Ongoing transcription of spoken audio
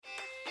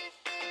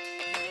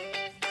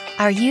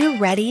Are you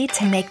ready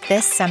to make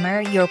this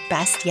summer your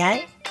best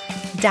yet?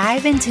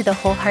 Dive into the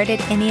Wholehearted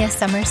Ennea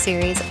Summer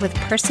Series with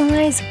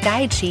personalized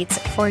guide sheets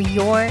for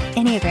your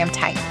Enneagram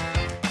type.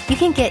 You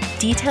can get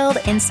detailed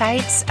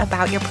insights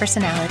about your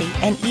personality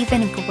and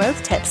even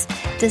growth tips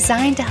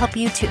designed to help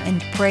you to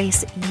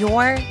embrace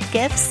your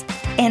gifts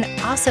and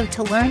also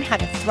to learn how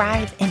to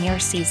thrive in your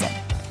season.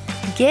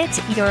 Get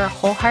your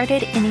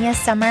Wholehearted Ennea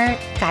Summer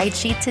guide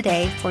sheet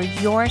today for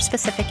your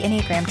specific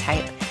Enneagram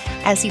type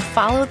as you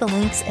follow the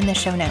links in the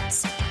show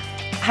notes.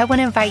 I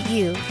want to invite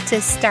you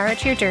to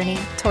start your journey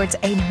towards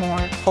a more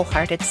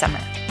wholehearted summer.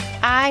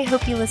 I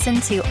hope you listen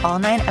to all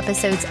 9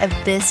 episodes of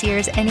this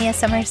year's Ennea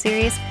Summer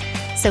Series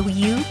so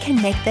you can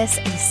make this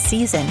a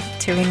season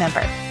to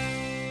remember.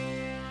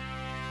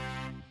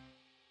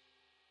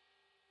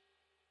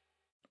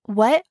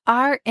 What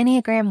are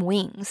Enneagram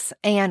wings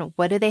and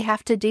what do they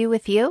have to do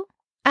with you?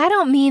 I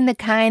don't mean the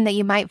kind that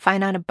you might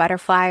find on a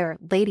butterfly or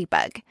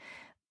ladybug,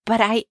 but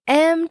I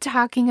am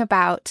talking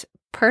about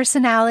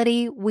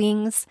personality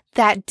wings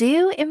that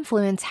do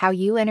influence how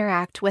you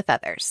interact with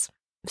others.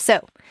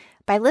 So,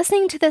 by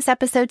listening to this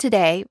episode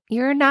today,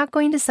 you're not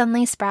going to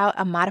suddenly sprout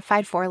a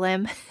modified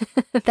forelimb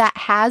that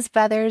has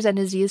feathers and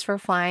is used for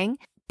flying,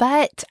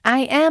 but I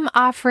am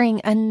offering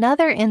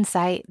another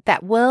insight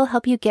that will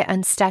help you get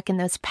unstuck in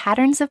those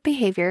patterns of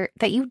behavior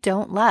that you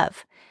don't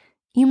love.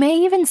 You may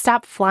even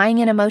stop flying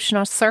in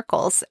emotional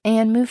circles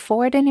and move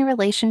forward in your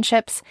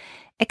relationships,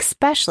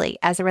 especially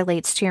as it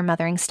relates to your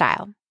mothering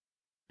style.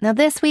 Now,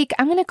 this week,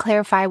 I'm going to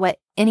clarify what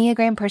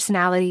Enneagram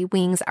personality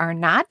wings are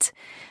not,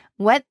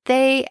 what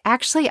they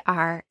actually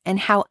are, and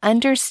how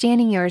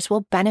understanding yours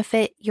will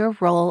benefit your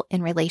role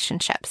in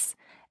relationships.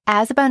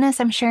 As a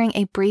bonus, I'm sharing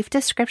a brief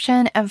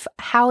description of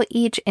how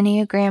each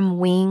Enneagram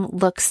wing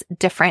looks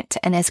different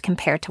and is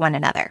compared to one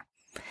another.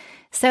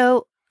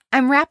 So,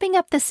 I'm wrapping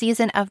up the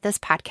season of this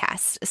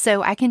podcast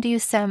so I can do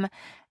some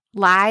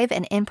live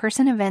and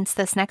in-person events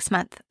this next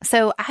month.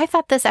 So I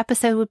thought this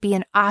episode would be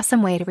an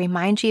awesome way to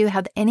remind you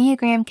how the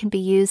Enneagram can be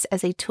used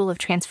as a tool of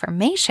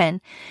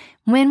transformation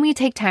when we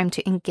take time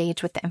to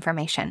engage with the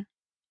information.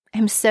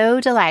 I'm so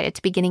delighted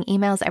to be getting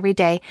emails every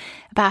day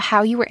about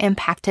how you were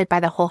impacted by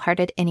the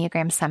Wholehearted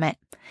Enneagram Summit.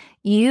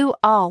 You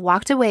all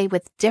walked away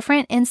with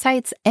different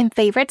insights and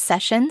favorite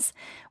sessions,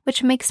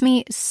 which makes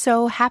me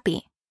so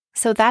happy.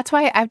 So that's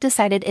why I've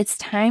decided it's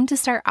time to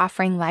start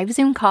offering live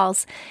Zoom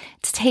calls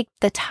to take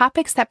the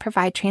topics that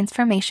provide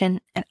transformation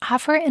and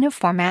offer it in a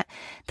format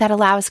that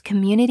allows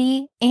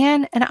community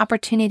and an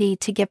opportunity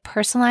to give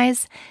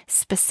personalized,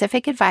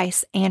 specific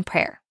advice and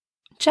prayer,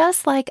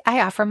 just like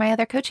I offer my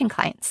other coaching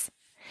clients.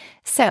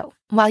 So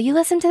while you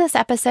listen to this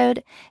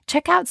episode,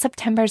 check out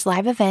September's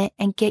live event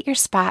and get your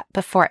spot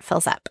before it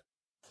fills up.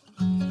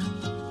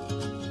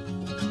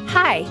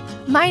 Hi,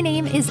 my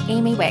name is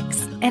Amy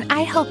Wicks, and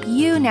I help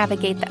you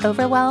navigate the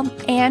overwhelm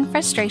and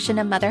frustration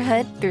of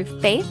motherhood through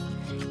faith,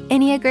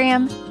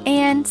 Enneagram,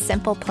 and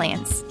simple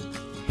plans.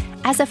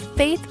 As a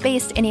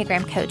faith-based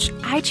Enneagram coach,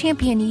 I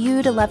champion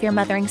you to love your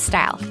mothering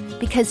style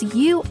because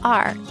you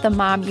are the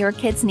mom your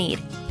kids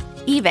need,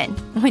 even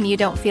when you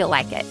don't feel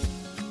like it.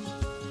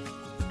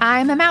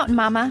 I'm a mountain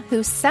mama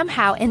who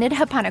somehow ended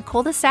up on a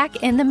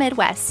cul-de-sac in the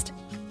Midwest,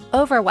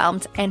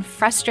 overwhelmed and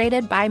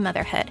frustrated by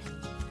motherhood.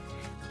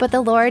 But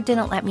the Lord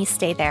didn't let me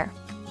stay there.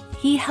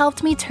 He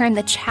helped me turn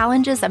the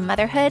challenges of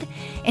motherhood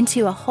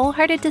into a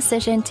wholehearted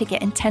decision to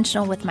get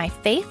intentional with my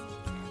faith,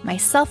 my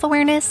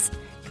self-awareness,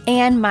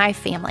 and my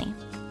family.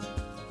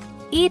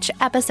 Each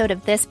episode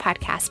of this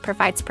podcast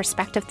provides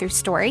perspective through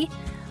story,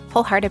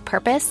 wholehearted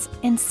purpose,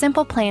 and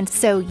simple plans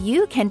so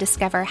you can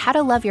discover how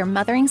to love your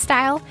mothering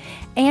style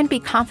and be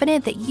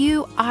confident that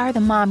you are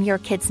the mom your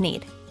kids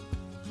need.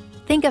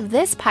 Think of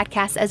this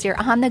podcast as your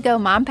on-the-go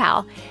mom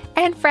pal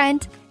and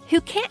friend who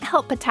can't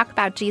help but talk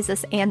about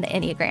Jesus and the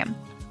Enneagram.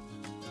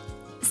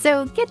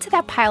 So get to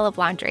that pile of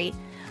laundry,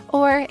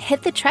 or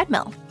hit the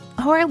treadmill,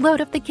 or load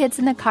up the kids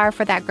in the car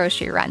for that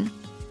grocery run.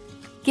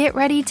 Get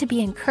ready to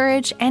be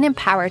encouraged and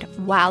empowered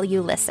while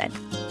you listen.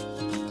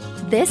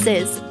 This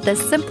is the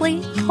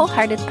Simply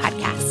Wholehearted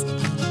Podcast.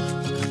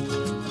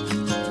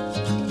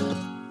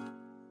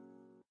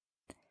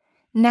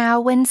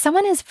 Now, when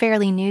someone is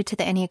fairly new to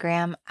the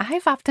Enneagram,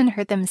 I've often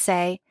heard them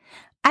say,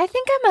 I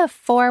think I'm a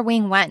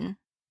 4-wing 1.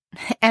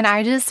 And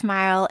I just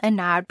smile and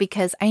nod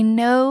because I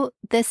know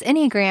this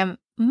Enneagram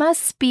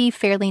must be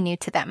fairly new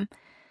to them.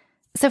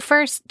 So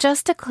first,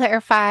 just to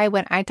clarify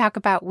when I talk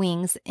about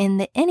wings in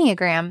the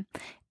Enneagram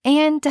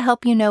and to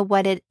help you know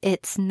what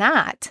it's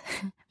not,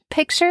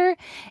 picture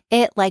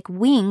it like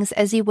wings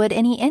as you would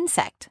any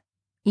insect.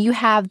 You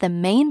have the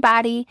main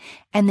body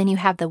and then you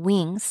have the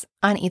wings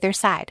on either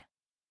side.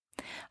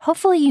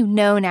 Hopefully you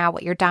know now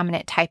what your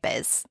dominant type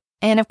is.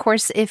 And of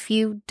course, if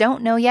you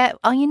don't know yet,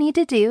 all you need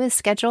to do is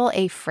schedule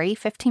a free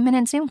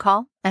 15-minute Zoom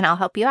call and I'll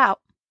help you out.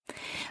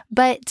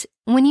 But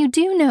when you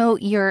do know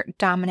your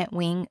dominant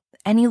wing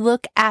and you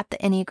look at the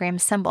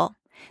Enneagram symbol,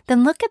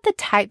 then look at the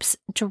types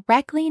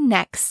directly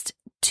next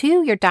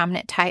to your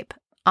dominant type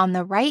on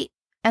the right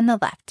and the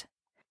left.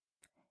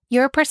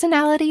 Your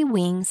personality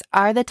wings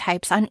are the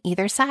types on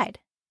either side.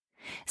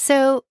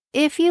 So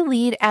if you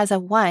lead as a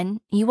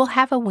 1, you will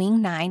have a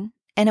wing 9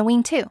 and a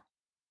wing 2.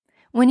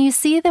 When you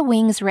see the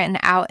wings written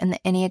out in the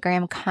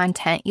Enneagram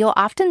content, you'll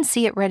often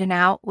see it written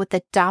out with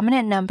the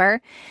dominant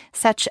number,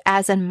 such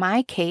as in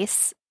my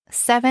case,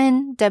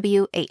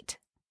 7W8.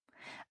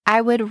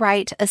 I would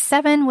write a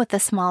 7 with a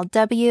small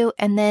w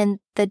and then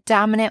the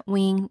dominant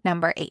wing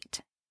number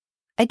 8.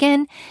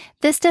 Again,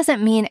 this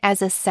doesn't mean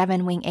as a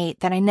 7 wing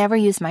 8 that I never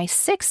use my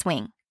 6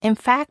 wing. In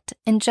fact,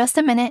 in just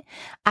a minute,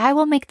 I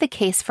will make the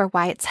case for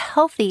why it's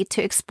healthy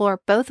to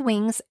explore both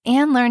wings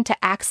and learn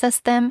to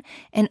access them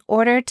in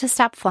order to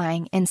stop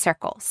flying in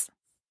circles.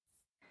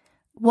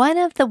 One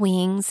of the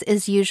wings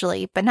is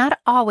usually, but not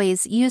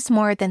always, used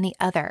more than the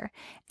other,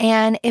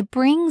 and it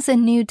brings a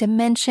new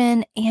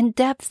dimension and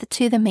depth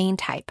to the main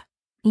type,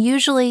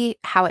 usually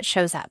how it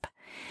shows up.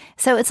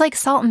 So it's like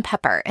salt and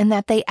pepper in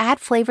that they add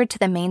flavor to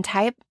the main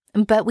type,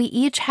 but we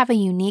each have a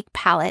unique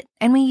palate,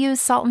 and we use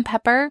salt and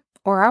pepper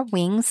or our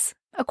wings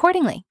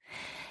accordingly.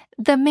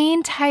 The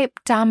main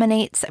type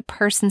dominates a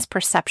person's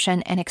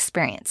perception and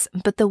experience,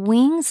 but the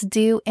wings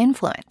do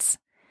influence.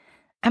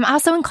 I'm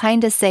also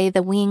inclined to say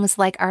the wings,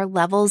 like our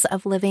levels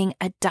of living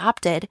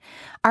adopted,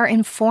 are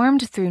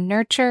informed through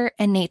nurture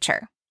and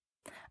nature.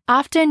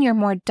 Often your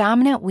more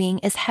dominant wing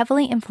is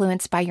heavily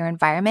influenced by your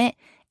environment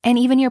and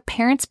even your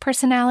parents'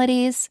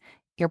 personalities,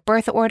 your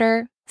birth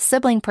order,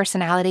 sibling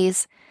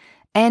personalities,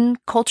 and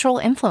cultural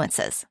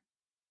influences.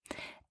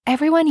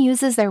 Everyone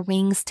uses their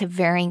wings to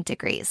varying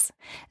degrees.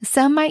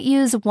 Some might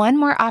use one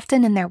more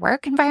often in their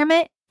work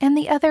environment and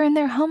the other in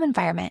their home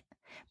environment,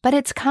 but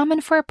it's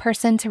common for a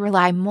person to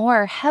rely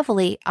more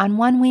heavily on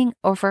one wing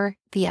over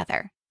the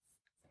other.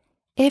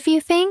 If you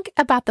think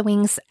about the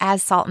wings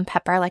as salt and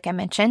pepper, like I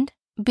mentioned,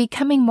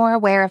 becoming more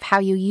aware of how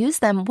you use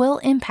them will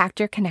impact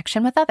your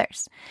connection with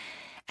others.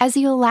 As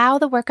you allow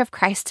the work of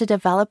Christ to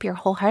develop your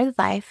wholehearted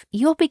life,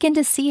 you'll begin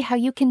to see how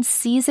you can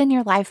season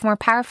your life more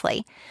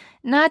powerfully.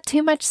 Not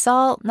too much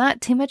salt,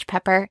 not too much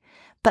pepper,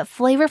 but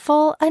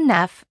flavorful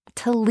enough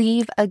to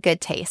leave a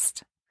good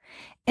taste.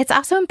 It's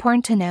also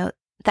important to note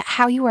that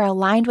how you are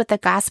aligned with the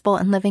gospel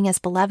and living as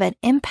beloved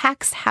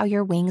impacts how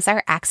your wings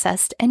are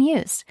accessed and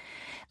used.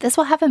 This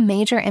will have a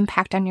major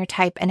impact on your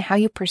type and how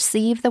you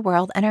perceive the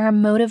world and are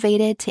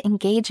motivated to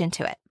engage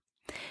into it.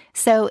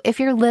 So if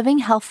you're living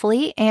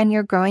healthfully and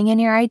you're growing in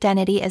your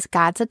identity as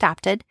God's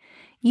adopted,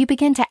 you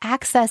begin to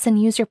access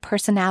and use your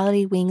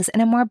personality wings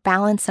in a more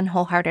balanced and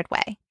wholehearted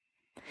way.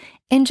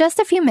 In just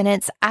a few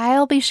minutes,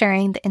 I'll be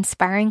sharing the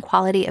inspiring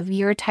quality of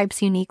your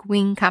type's unique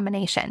wing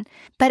combination.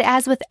 But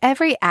as with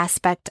every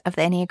aspect of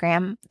the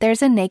Enneagram,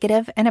 there's a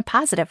negative and a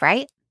positive,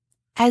 right?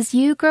 As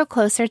you grow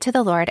closer to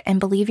the Lord and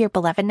believe your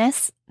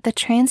belovedness, the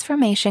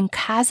transformation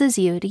causes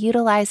you to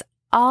utilize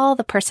all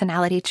the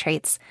personality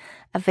traits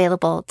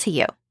available to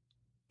you.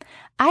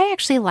 I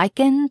actually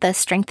liken the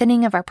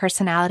strengthening of our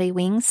personality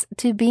wings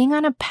to being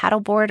on a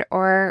paddleboard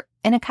or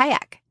in a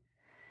kayak.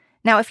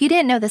 Now, if you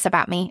didn't know this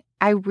about me,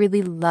 I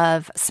really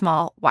love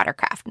small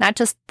watercraft, not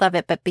just love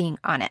it, but being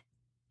on it.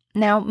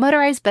 Now,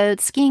 motorized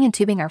boats, skiing, and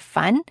tubing are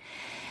fun,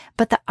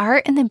 but the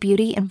art and the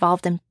beauty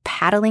involved in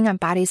paddling on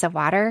bodies of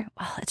water,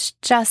 well, it's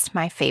just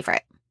my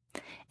favorite.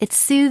 It's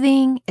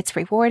soothing, it's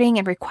rewarding,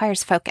 and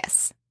requires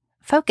focus.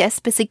 Focus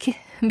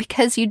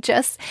because you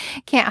just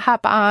can't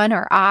hop on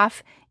or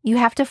off. You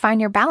have to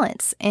find your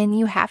balance, and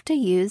you have to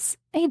use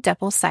a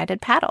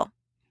double-sided paddle.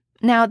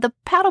 Now, the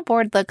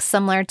paddleboard looks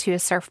similar to a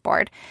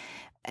surfboard,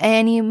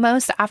 and you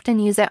most often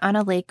use it on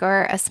a lake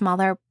or a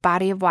smaller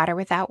body of water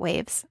without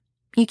waves.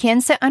 You can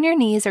sit on your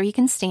knees or you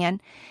can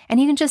stand, and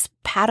you can just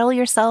paddle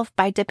yourself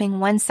by dipping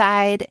one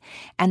side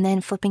and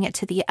then flipping it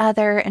to the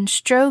other and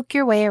stroke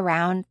your way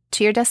around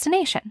to your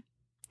destination.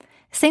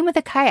 Same with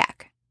a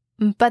kayak,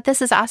 but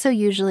this is also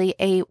usually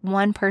a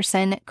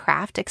one-person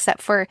craft,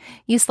 except for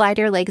you slide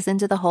your legs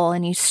into the hole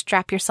and you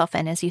strap yourself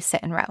in as you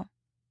sit and row.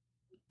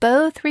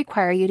 Both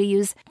require you to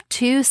use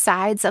two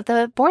sides of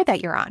the board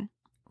that you're on.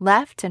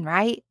 Left and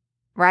right,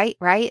 right,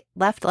 right,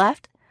 left,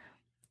 left.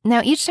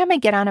 Now, each time I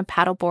get on a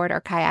paddleboard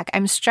or kayak,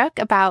 I'm struck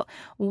about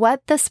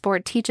what the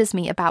sport teaches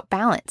me about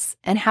balance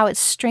and how it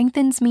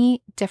strengthens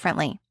me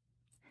differently.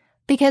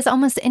 Because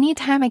almost any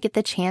time I get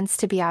the chance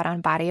to be out on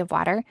a body of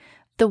water,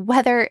 the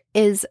weather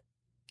is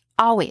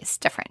always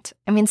different.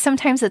 I mean,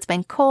 sometimes it's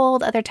been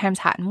cold, other times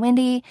hot and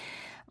windy,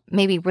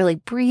 maybe really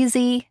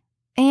breezy.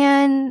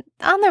 And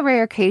on the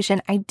rare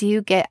occasion, I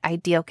do get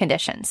ideal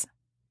conditions.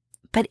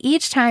 But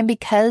each time,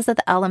 because of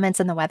the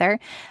elements and the weather,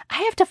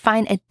 I have to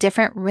find a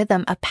different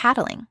rhythm of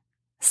paddling.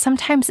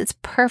 Sometimes it's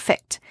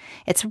perfect.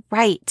 It's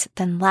right,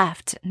 then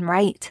left, and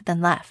right,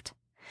 then left.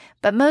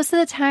 But most of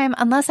the time,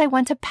 unless I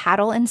want to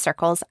paddle in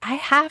circles, I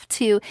have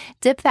to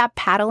dip that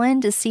paddle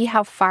in to see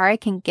how far I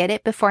can get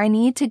it before I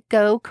need to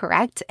go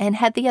correct and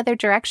head the other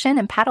direction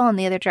and paddle in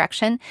the other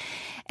direction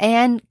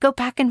and go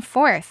back and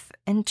forth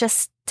and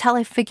just till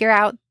I figure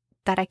out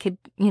that I could,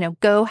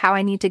 go how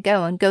I need to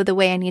go and go the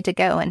way I need to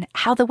go and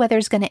how the weather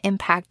is going to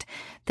impact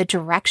the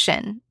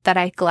direction that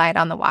I glide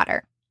on the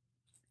water.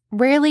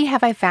 Rarely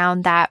have I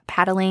found that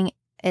paddling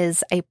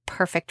is a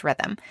perfect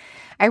rhythm.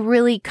 I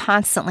really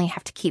constantly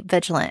have to keep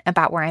vigilant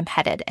about where I'm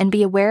headed and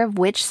be aware of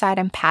which side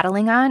I'm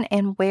paddling on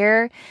and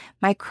where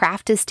my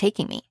craft is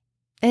taking me.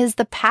 Is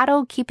the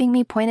paddle keeping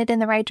me pointed in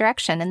the right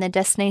direction and the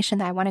destination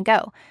that I want to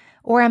go?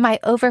 Or am I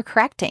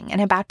overcorrecting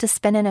and about to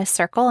spin in a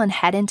circle and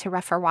head into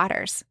rougher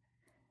waters?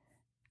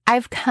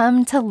 I've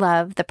come to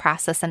love the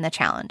process and the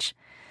challenge.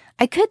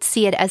 I could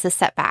see it as a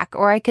setback,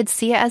 or I could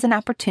see it as an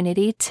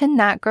opportunity to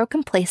not grow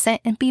complacent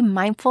and be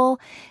mindful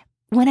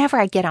whenever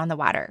I get on the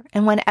water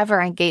and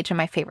whenever I engage in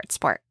my favorite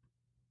sport.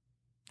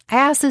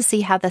 I also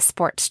see how the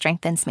sport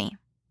strengthens me.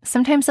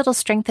 Sometimes it'll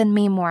strengthen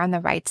me more on the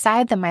right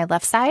side than my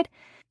left side,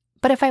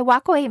 but if I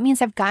walk away, it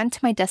means I've gotten to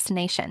my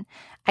destination.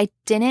 I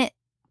didn't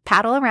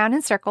paddle around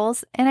in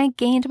circles, and I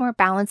gained more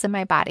balance in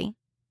my body.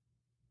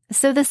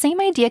 So the same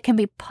idea can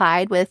be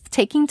applied with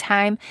taking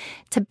time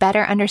to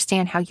better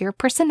understand how your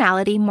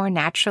personality more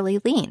naturally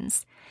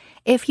leans.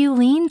 If you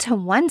lean to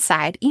one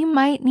side, you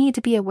might need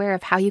to be aware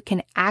of how you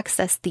can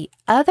access the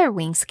other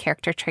wing's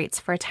character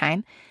traits for a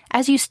time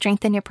as you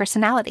strengthen your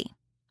personality.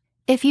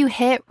 If you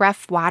hit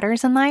rough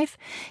waters in life,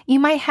 you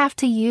might have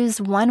to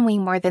use one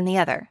wing more than the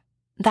other.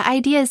 The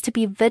idea is to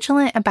be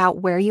vigilant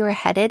about where you are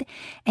headed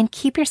and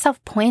keep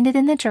yourself pointed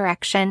in the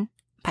direction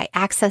by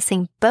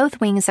accessing both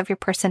wings of your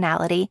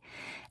personality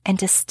and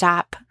to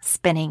stop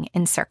spinning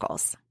in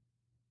circles.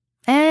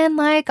 And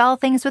like all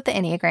things with the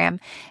Enneagram,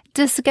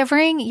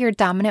 discovering your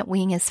dominant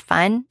wing is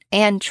fun.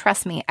 And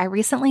trust me, I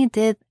recently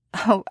did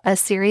a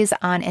series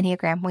on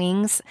Enneagram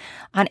wings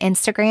on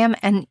Instagram,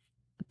 and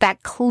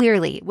that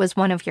clearly was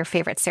one of your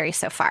favorite series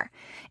so far.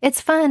 It's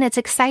fun, it's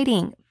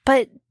exciting,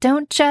 but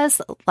don't just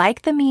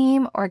like the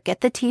meme or get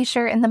the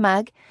t-shirt and the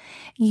mug.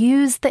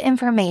 Use the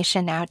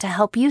information now to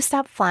help you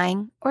stop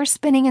flying or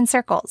spinning in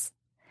circles.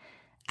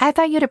 I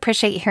thought you'd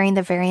appreciate hearing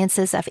the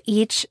variances of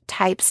each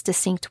type's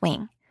distinct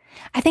wing.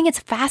 I think it's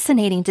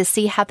fascinating to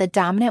see how the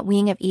dominant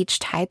wing of each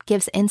type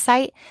gives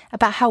insight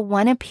about how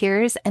one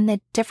appears and the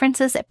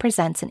differences it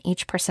presents in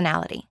each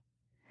personality.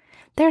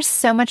 There's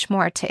so much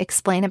more to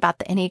explain about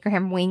the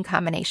Enneagram wing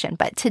combination,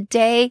 but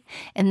today,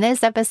 in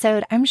this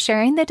episode, I'm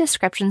sharing the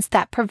descriptions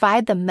that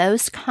provide the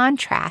most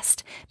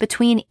contrast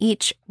between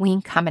each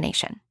wing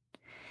combination.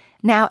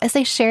 Now, as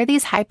I share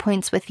these high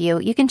points with you,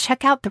 you can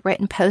check out the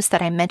written post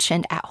that I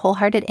mentioned at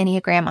Wholehearted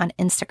Enneagram on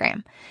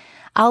Instagram.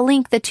 I'll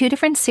link the 2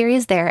 different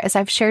series there as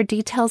I've shared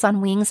details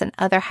on wings and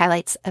other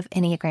highlights of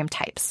Enneagram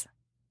types.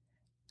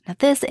 Now,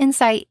 this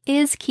insight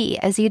is key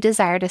as you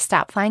desire to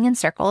stop flying in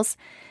circles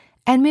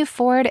and move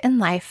forward in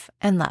life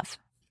and love.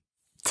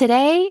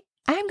 Today,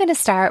 I'm going to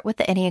start with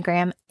the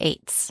Enneagram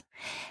 8s.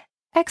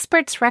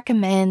 Experts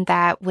recommend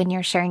that when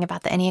you're sharing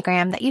about the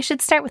Enneagram that you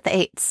should start with the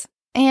 8s.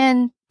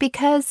 And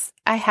because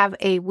I have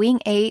a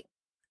wing 8,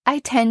 I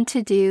tend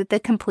to do the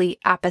complete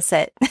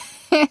opposite.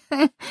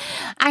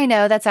 I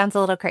know that sounds a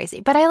little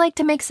crazy, but I like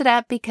to mix it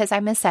up because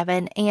I'm a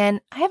 7 and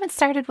I haven't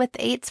started with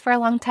 8s for a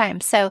long time.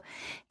 So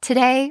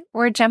today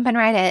we're jumping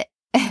right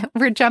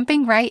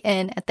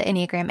in at the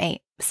Enneagram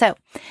 8. So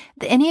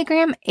the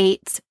Enneagram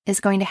 8 is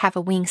going to have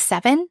a wing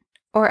 7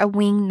 or a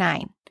wing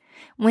 9.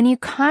 When you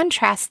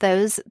contrast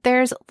those,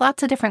 there's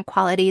lots of different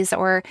qualities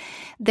or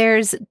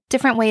there's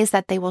different ways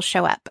that they will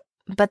show up.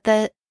 But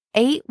the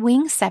 8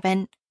 wing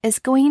 7 is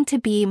going to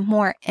be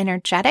more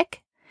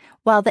energetic,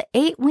 while the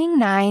 8 wing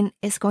 9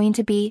 is going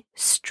to be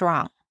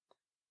strong.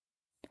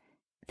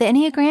 The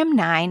Enneagram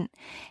 9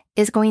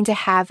 is going to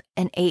have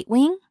an 8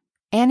 wing,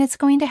 and it's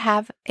going to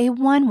have a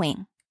 1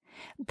 wing.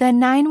 The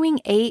 9 wing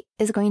 8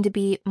 is going to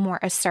be more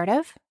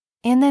assertive,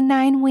 and the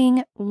 9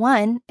 wing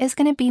 1 is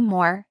going to be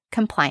more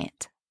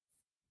compliant.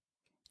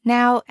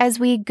 Now, as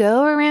we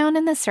go around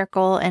in the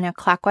circle in a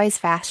clockwise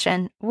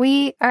fashion,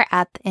 we are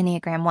at the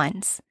Enneagram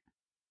 1s.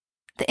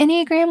 The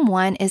Enneagram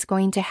 1 is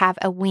going to have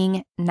a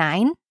wing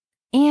 9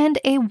 and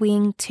a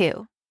wing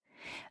 2.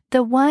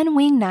 The 1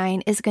 wing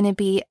 9 is going to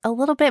be a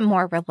little bit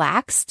more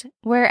relaxed,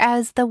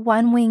 whereas the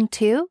 1 wing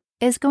 2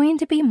 is going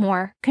to be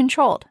more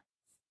controlled.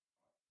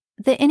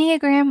 The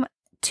Enneagram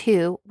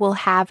 2 will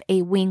have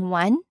a wing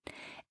 1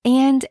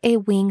 and a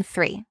wing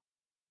 3.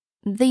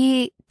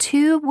 The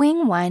 2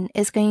 wing 1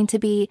 is going to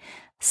be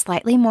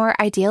slightly more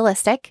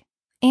idealistic,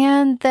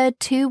 and the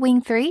 2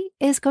 wing 3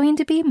 is going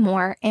to be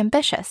more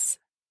ambitious.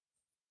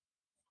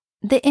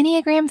 The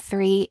Enneagram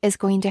 3 is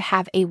going to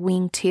have a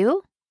wing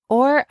 2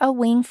 or a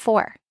wing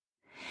 4.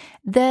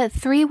 The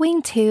 3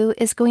 wing 2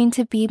 is going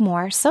to be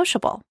more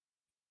sociable.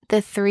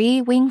 The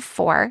 3 wing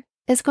 4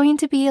 is going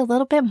to be a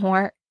little bit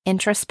more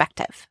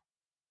introspective.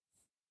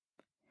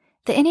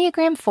 The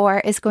Enneagram 4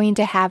 is going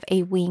to have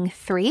a wing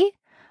 3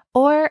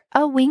 or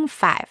a wing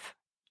 5.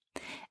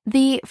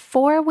 The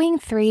 4 wing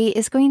 3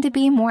 is going to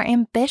be more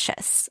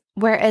ambitious,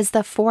 whereas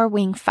the 4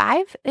 wing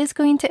 5 is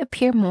going to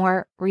appear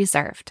more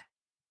reserved.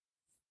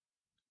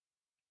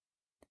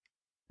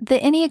 The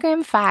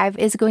Enneagram 5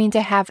 is going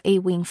to have a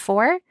wing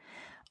 4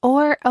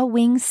 or a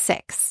wing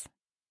 6.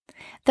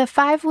 The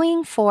 5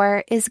 wing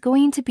 4 is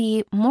going to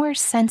be more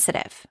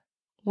sensitive,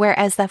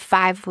 whereas the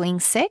 5 wing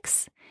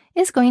 6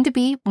 is going to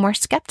be more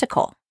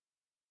skeptical.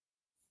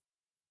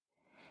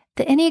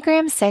 The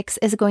Enneagram 6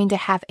 is going to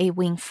have a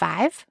wing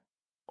 5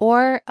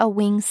 or a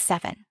wing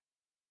 7.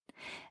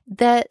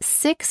 The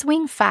 6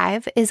 wing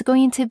 5 is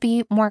going to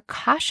be more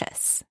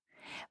cautious,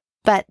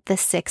 but the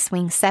 6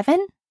 wing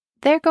 7,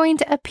 they're going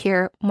to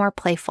appear more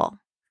playful.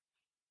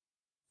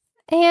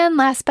 And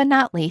last but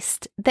not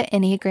least, the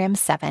Enneagram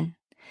 7.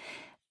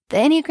 The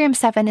Enneagram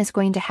 7 is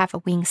going to have a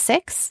wing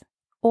 6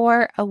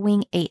 or a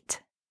wing 8.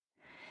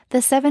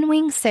 The 7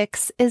 wing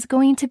 6 is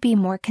going to be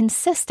more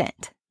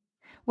consistent,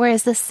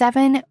 whereas the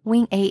 7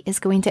 wing 8 is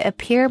going to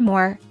appear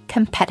more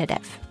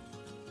competitive.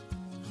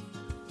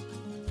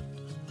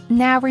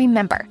 Now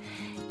remember,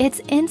 it's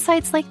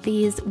insights like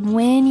these,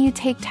 when you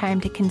take time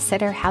to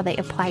consider how they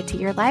apply to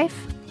your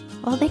life,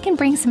 well, they can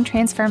bring some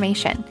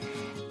transformation,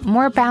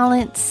 more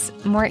balance,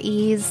 more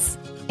ease,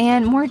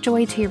 and more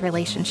joy to your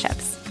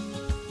relationships.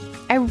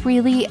 I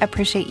really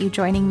appreciate you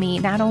joining me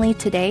not only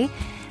today,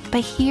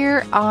 but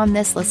here on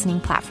this listening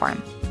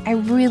platform. I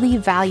really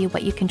value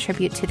what you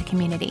contribute to the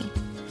community.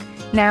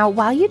 Now,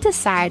 while you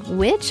decide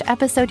which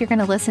episode you're going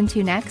to listen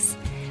to next,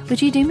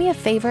 would you do me a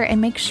favor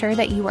and make sure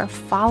that you are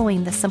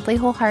following the Simply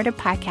Wholehearted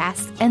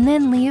podcast and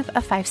then leave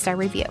a 5-star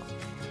review?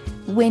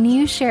 When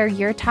you share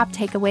your top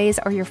takeaways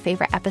or your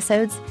favorite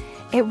episodes,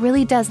 it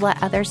really does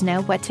let others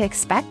know what to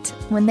expect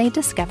when they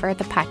discover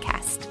the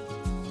podcast.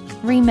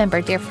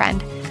 Remember, dear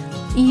friend,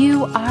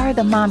 you are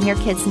the mom your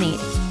kids need.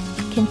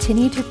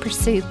 Continue to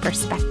pursue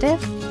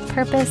perspective,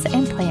 purpose,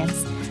 and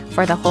plans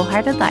for the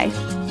wholehearted life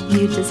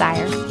you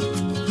desire.